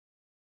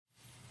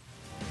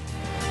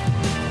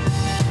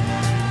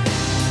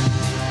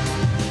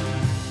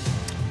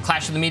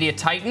Clash of the Media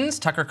Titans.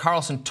 Tucker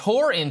Carlson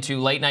tore into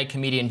late-night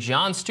comedian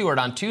Jon Stewart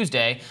on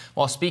Tuesday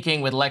while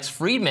speaking with Lex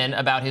Fridman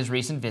about his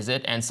recent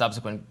visit and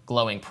subsequent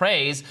glowing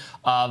praise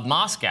of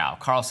Moscow.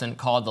 Carlson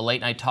called the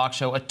late-night talk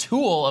show a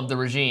tool of the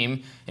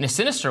regime in a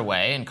sinister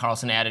way, and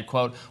Carlson added,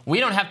 quote, "We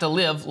don't have to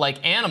live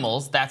like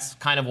animals. That's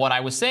kind of what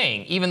I was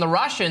saying. Even the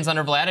Russians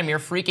under Vladimir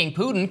freaking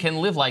Putin can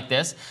live like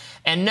this.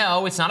 And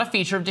no, it's not a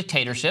feature of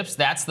dictatorships.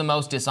 That's the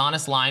most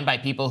dishonest line by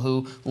people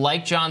who,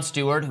 like Jon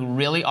Stewart, who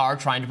really are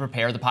trying to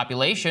prepare the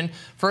population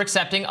for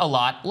accepting a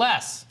lot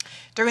less."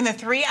 During the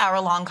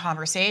 3-hour-long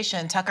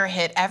conversation, Tucker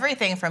hit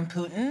everything from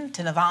Putin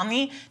to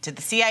Navalny to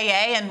the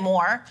CIA and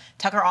more.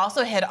 Tucker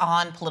also hit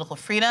on political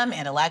freedom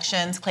and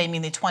elections,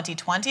 claiming the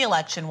 2020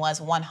 election was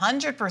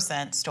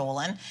 100%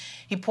 stolen.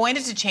 He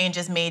pointed to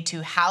changes made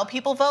to how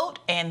people vote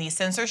and the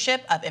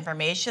censorship of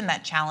information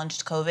that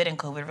challenged COVID and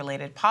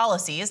COVID-related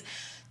policies.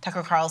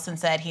 Tucker Carlson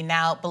said he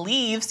now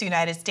believes the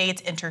United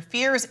States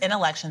interferes in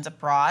elections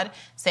abroad,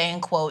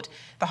 saying, quote,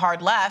 "The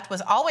hard left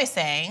was always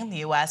saying the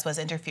U.S. was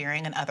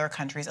interfering in other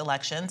countries'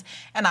 elections,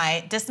 and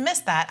I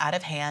dismissed that out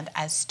of hand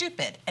as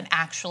stupid and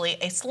actually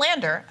a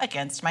slander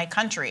against my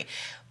country.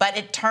 But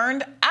it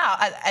turned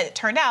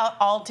out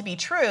all to be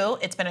true.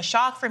 It's been a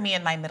shock for me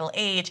in my middle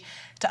age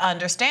to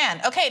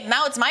understand." Okay,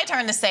 now it's my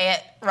turn to say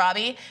it,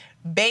 Robbie.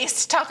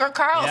 Based Tucker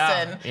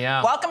Carlson.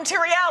 Yeah. Welcome to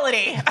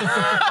reality.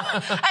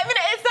 I mean,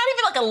 it's not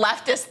even like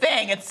a leftist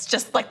thing. It's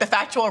just like the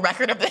factual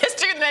record of the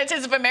history of the United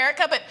States of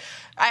America. But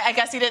I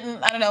guess he didn't,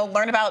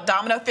 learn about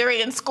domino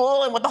theory in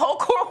school and what the whole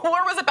Cold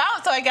War was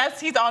about. So I guess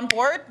he's on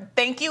board.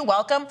 Thank you.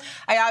 Welcome.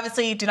 I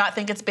obviously do not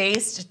think it's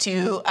based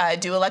to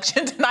do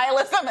election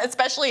denialism,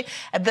 especially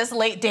at this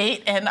late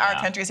date in our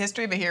country's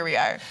history. But here we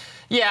are.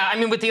 Yeah, I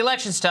mean, with the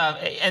election stuff,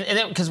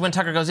 and because when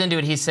Tucker goes into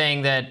it, he's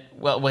saying that,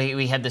 well,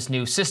 we had this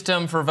new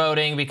system for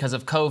voting because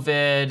of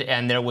COVID,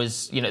 and there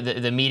was,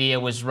 the media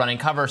was running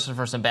cover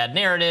for some bad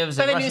narratives.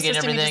 But and a new system,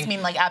 everything. You just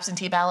mean like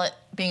absentee ballot,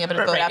 being able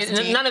to vote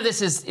absentee? None of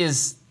this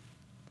is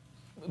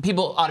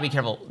people ought to be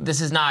careful. This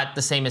is not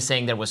the same as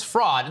saying there was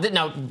fraud.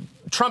 Now,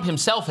 Trump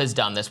himself has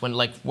done this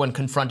when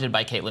confronted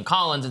by Caitlin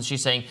Collins, and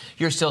she's saying,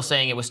 "You're still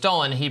saying it was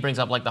stolen." He brings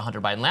up the Hunter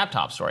Biden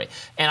laptop story.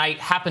 And I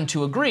happen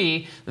to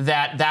agree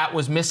that that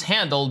was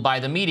mishandled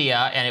by the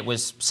media and it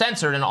was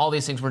censored and all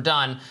these things were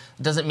done.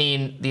 It doesn't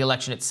mean the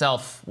election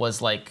itself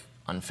was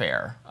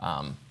unfair.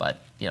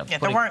 But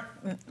there weren't.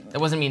 It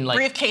wasn't mean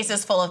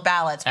briefcases full of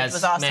ballots, which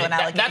was also an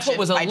allegation. That's what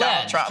was by alleged.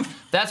 Donald Trump.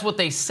 That's what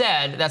they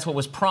said. That's what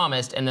was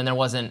promised, and then there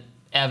wasn't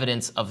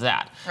evidence of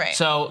that. Right.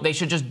 So they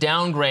should just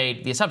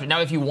downgrade the assumption.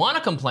 Now, if you want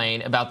to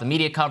complain about the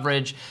media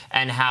coverage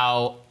and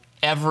how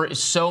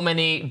so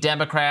many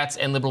Democrats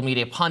and liberal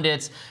media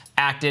pundits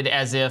acted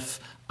as if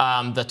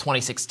the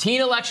 2016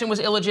 election was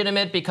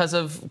illegitimate because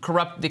of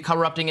the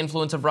corrupting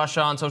influence of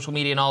Russia on social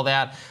media and all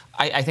that,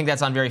 I think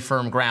that's on very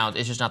firm ground.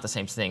 It's just not the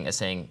same thing as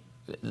saying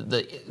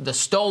the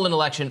stolen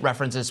election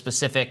references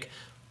specific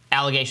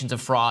allegations of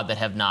fraud that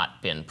have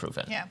not been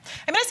proven. Yeah.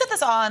 I mean, I said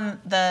this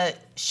on the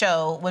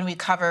show when we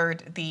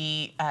covered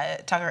the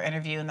Tucker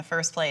interview in the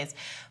first place,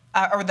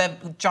 or the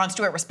Jon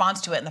Stewart response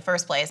to it in the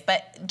first place.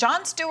 But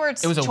Jon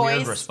Stewart's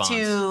choice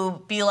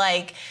to be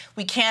like,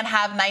 we can't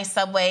have nice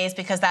subways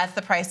because that's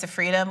the price of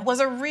freedom was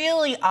a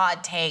really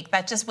odd take.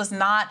 That just was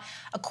not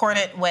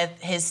accordant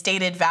with his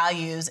stated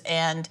values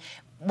and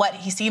what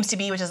he seems to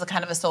be, which is a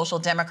kind of a social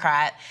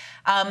democrat.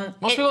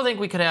 Most people think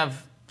we could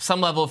have some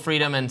level of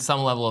freedom and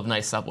some level of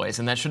nice subways,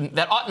 and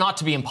that ought not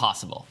to be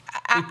impossible.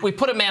 We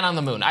put a man on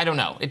the moon. I don't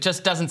know. It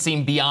just doesn't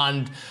seem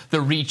beyond the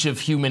reach of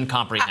human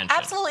comprehension.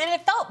 Absolutely, and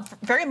it felt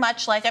very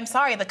much like, I'm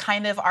sorry, the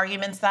kind of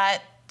arguments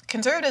that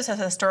conservatives have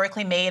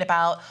historically made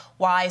about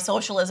why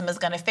socialism is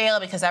going to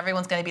fail because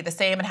everyone's going to be the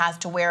same and has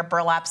to wear a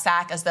burlap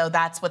sack, as though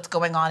that's what's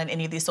going on in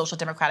any of these social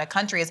democratic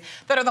countries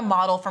that are the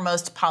model for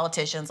most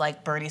politicians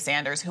like Bernie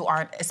Sanders, who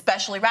aren't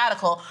especially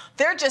radical.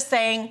 They're just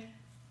saying,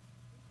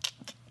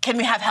 can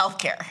we have health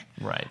care?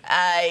 Right.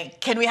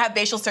 Can we have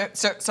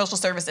social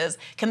services?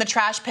 Can the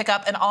trash pick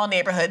up in all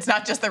neighborhoods,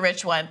 not just the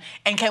rich one?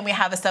 And can we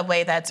have a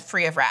subway that's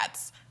free of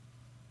rats?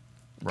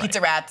 Right.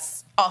 Pizza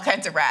rats, all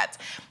kinds of rats.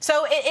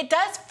 So it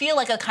does feel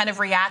like a kind of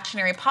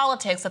reactionary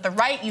politics that the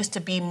right used to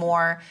be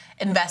more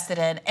invested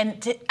in.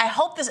 And I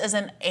hope this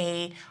isn't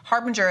a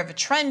harbinger of a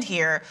trend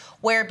here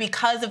where,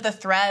 because of the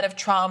threat of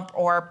Trump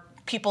or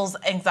people's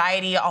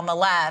anxiety on the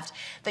left,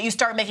 that you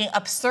start making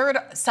absurd,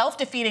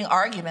 self-defeating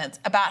arguments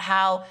about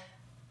how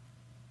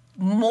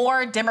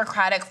more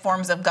democratic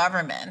forms of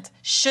government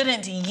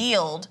shouldn't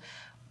yield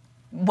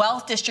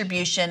wealth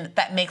distribution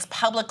that makes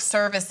public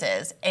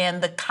services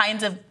and the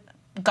kinds of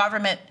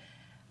government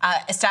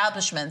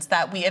establishments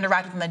that we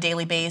interact with on a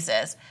daily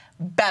basis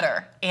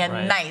better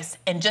and nice,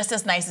 and just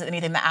as nice as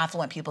anything that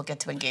affluent people get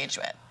to engage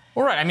with.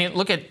 Well, right. I mean,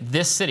 look at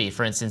this city,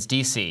 for instance,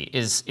 D.C.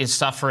 is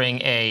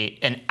suffering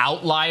an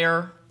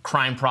outlier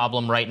crime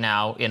problem right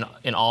now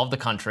in all of the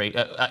country,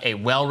 a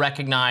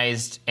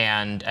well-recognized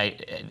and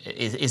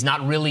is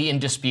not really in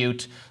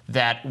dispute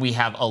that we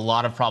have a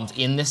lot of problems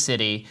in this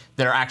city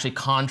that are actually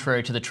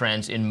contrary to the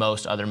trends in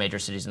most other major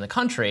cities in the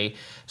country.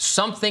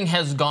 Something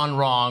has gone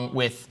wrong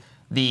with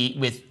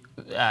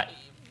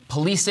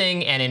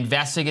policing and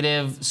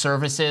investigative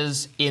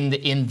services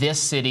in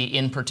this city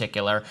in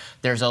particular.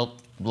 There's a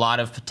lot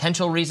of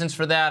potential reasons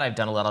for that. I've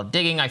done a lot of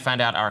digging. I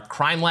found out our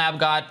crime lab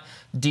got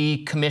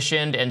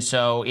decommissioned, and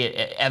so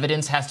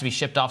evidence has to be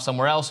shipped off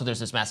somewhere else, so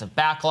there's this massive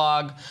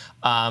backlog.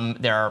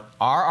 There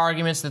are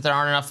arguments that there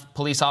aren't enough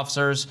police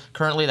officers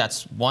currently.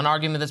 That's one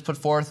argument that's put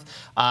forth.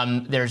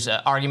 There's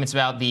arguments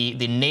about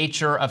the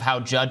nature of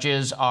how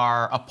judges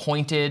are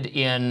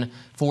appointed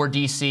for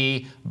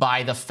D.C.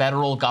 by the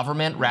federal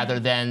government rather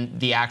than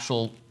the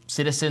actual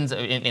citizens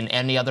in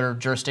any other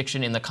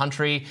jurisdiction in the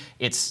country.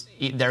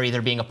 They're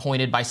either being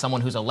appointed by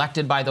someone who's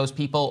elected by those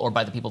people or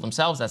by the people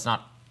themselves. That's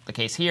not the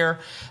case here.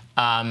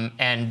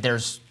 And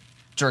there's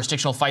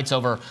jurisdictional fights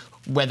over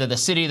whether the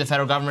city, the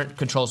federal government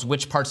controls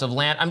which parts of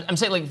land. I'm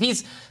saying, like,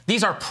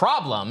 these are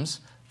problems.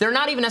 They're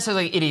not even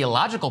necessarily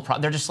ideological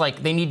problems. They're just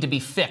like, they need to be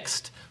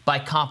fixed by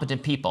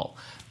competent people.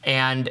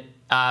 And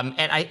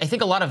I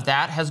think a lot of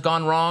that has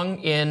gone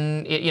wrong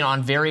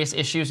on various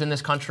issues in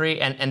this country.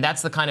 And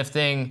that's the kind of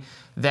thing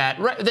that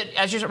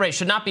as you said, right,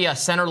 should not be a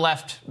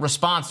center-left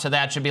response to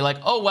that. Should be like,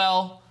 oh,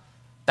 well,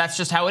 that's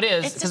just how it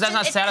is, because that's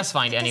not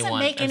satisfying to anyone. It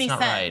doesn't make any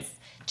sense. Right.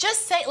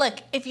 Just say,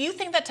 look, if you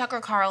think that Tucker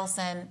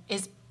Carlson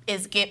give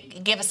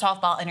a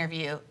softball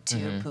interview to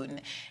Putin,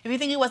 if you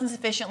think he wasn't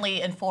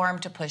sufficiently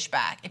informed to push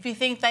back, if you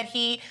think that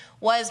he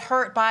was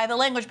hurt by the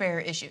language barrier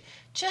issue,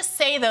 just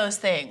say those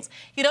things.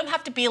 You don't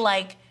have to be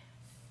like,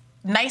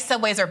 nice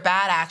subways are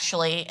bad,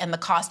 actually, and the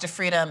cost of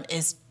freedom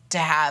is to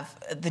have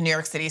the New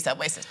York City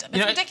subway system.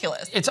 It's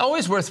ridiculous. It's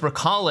always worth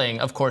recalling,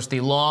 of course, the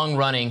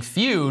long-running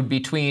feud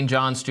between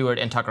Jon Stewart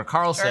and Tucker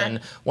Carlson.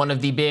 Sure. One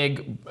of the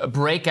big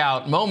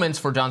breakout moments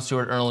for Jon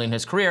Stewart early in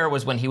his career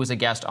was when he was a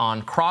guest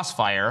on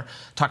Crossfire,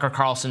 Tucker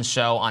Carlson's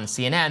show on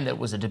CNN that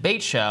was a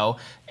debate show,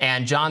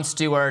 and Jon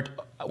Stewart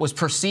was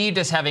perceived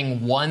as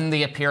having won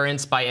the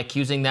appearance by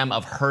accusing them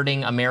of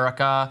hurting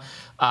America,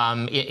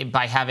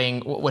 by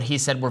having what he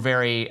said were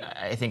very,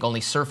 I think,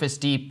 only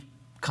surface-deep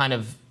kind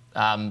of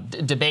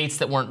debates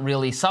that weren't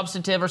really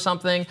substantive or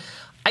something.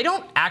 I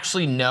don't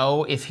actually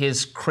know if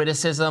his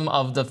criticism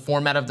of the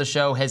format of the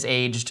show has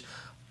aged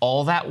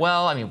all that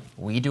well. I mean,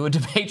 we do a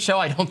debate show.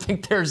 I don't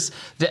think there's...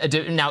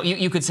 Now,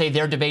 you could say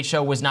their debate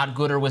show was not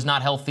good or was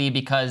not healthy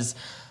because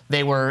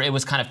it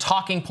was kind of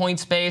talking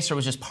points based or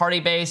was just party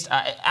based.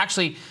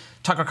 Actually,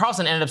 Tucker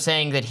Carlson ended up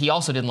saying that he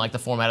also didn't like the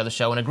format of the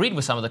show and agreed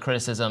with some of the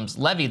criticisms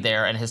levied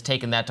there and has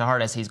taken that to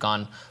heart as he's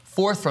gone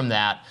forth from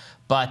that.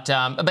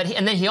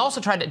 And then he also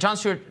Jon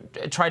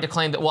Stewart tried to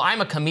claim that, well, I'm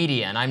a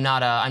comedian. I'm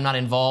not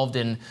involved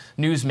in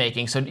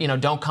newsmaking. So,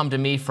 don't come to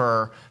me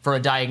for a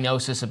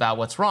diagnosis about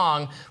what's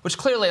wrong, which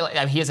clearly,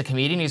 he is a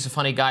comedian. He's a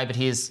funny guy, but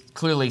he is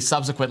clearly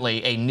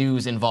subsequently a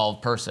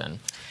news-involved person.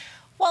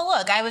 Well,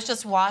 look, I was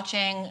just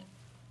watching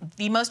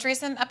the most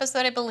recent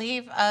episode, I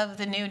believe, of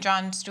the new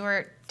Jon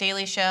Stewart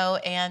Daily Show,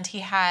 and he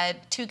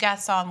had two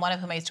guests on, one of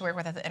whom I used to work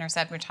with at the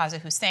Intercept, Murtaza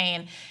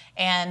Hussain,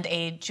 and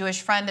a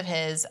Jewish friend of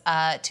his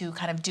to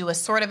kind of do a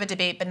sort of a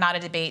debate, but not a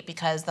debate,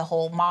 because the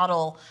whole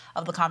model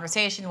of the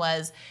conversation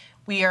was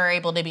we are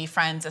able to be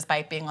friends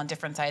despite being on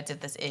different sides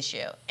of this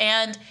issue.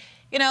 And,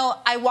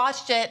 I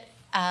watched it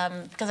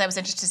because I was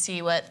interested to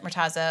see what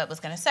Murtaza was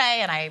going to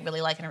say, and I really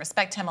like and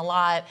respect him a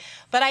lot.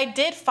 But I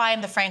did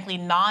find the, frankly,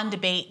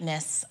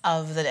 non-debateness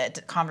of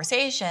the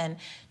conversation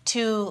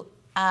to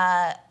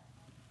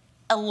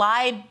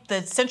elide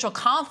the central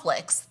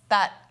conflicts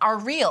that are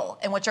real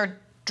and which are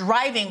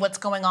driving what's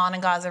going on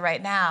in Gaza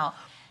right now.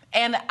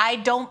 And I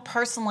don't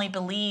personally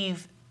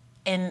believe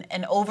in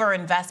an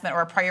overinvestment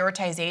or a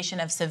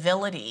prioritization of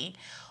civility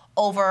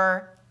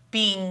over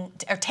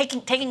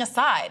taking a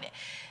side.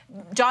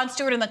 Jon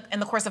Stewart, in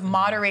the course of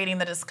moderating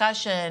the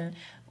discussion,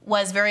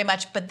 was very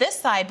much, but this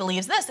side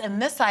believes this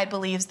and this side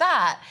believes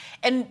that,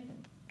 and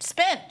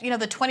spent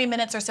the 20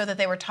 minutes or so that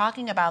they were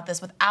talking about this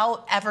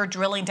without ever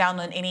drilling down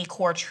on any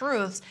core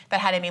truths that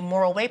had any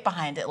moral weight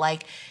behind it,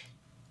 like,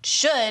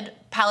 should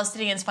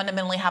Palestinians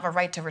fundamentally have a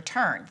right to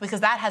return?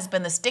 Because that has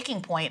been the sticking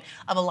point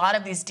of a lot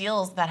of these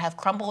deals that have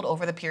crumbled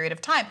over the period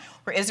of time,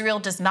 where Israel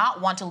does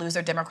not want to lose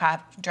their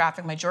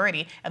demographic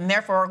majority and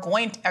therefore are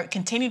going to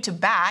continue to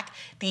back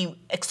the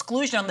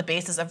exclusion on the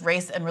basis of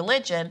race and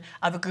religion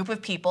of a group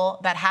of people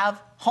that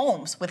have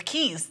homes with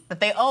keys that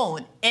they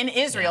own in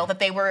Israel that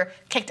they were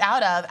kicked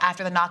out of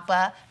after the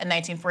Nakba in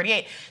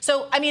 1948.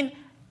 So, I mean,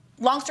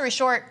 long story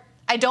short,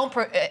 I don't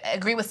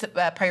agree with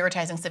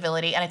prioritizing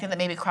civility, and I think that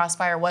maybe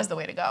Crossfire was the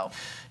way to go.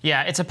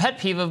 Yeah, it's a pet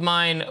peeve of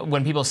mine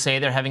when people say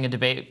they're having a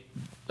debate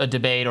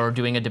or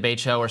doing a debate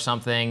show or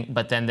something,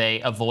 but then they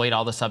avoid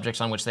all the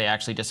subjects on which they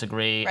actually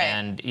disagree, right.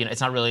 And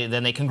it's not really.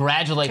 Then they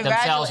congratulate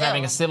themselves for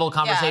having a civil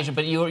conversation,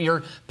 but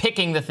you're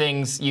picking the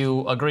things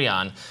you agree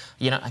on.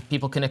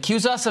 People can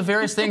accuse us of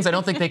various things. I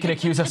don't think they can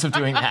accuse us of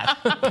doing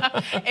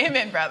that.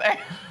 Amen, brother.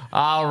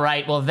 All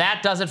right, well,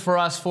 that does it for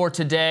us for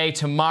today.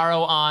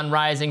 Tomorrow on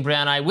Rising,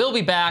 Brianna and I will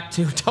be back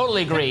to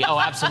totally agree. Oh,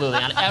 absolutely,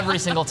 on every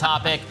single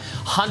topic,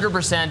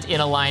 100%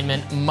 in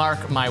alignment.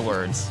 Mark my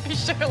words. Be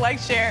sure to like,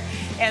 share,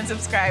 and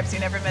subscribe so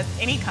you never miss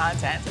any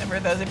content. And for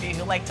those of you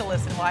who like to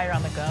listen while you're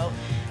on the go,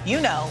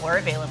 you know we're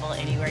available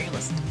anywhere you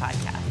listen to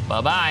podcasts.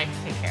 Bye-bye.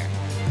 Take care.